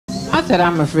not that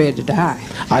I'm afraid to die.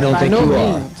 I don't think you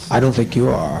are. means. I don't think you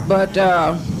are. But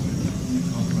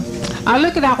I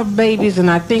look at our babies and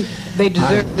I think they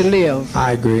deserve to live.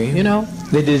 I agree. You know?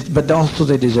 But also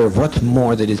they deserve, what's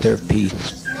more, they deserve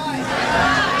peace.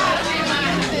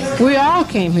 We all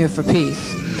came here for peace.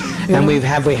 And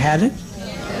have we had it?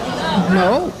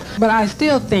 No. But I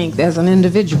still think as an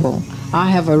individual, I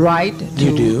have a right to...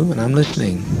 You do, and I'm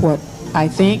listening. What I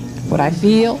think, what I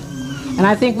feel. And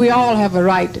I think we all have a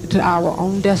right to our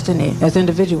own destiny as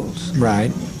individuals.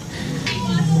 Right.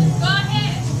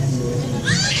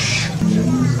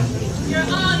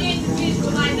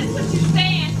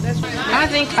 I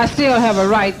think I still have a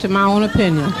right to my own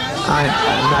opinion. I'm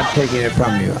not taking it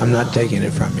from you. I'm not taking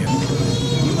it from you.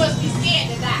 You must be scared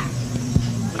to die.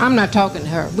 I'm not talking to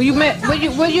her. Will you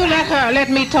let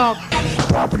me talk?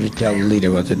 Proper to tell the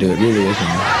leader what to do. It really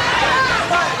isn't.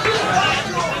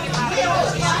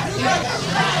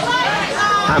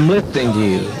 I'm listening to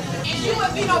you. And you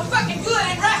would be no fucking good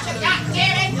in Russia,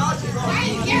 goddammit.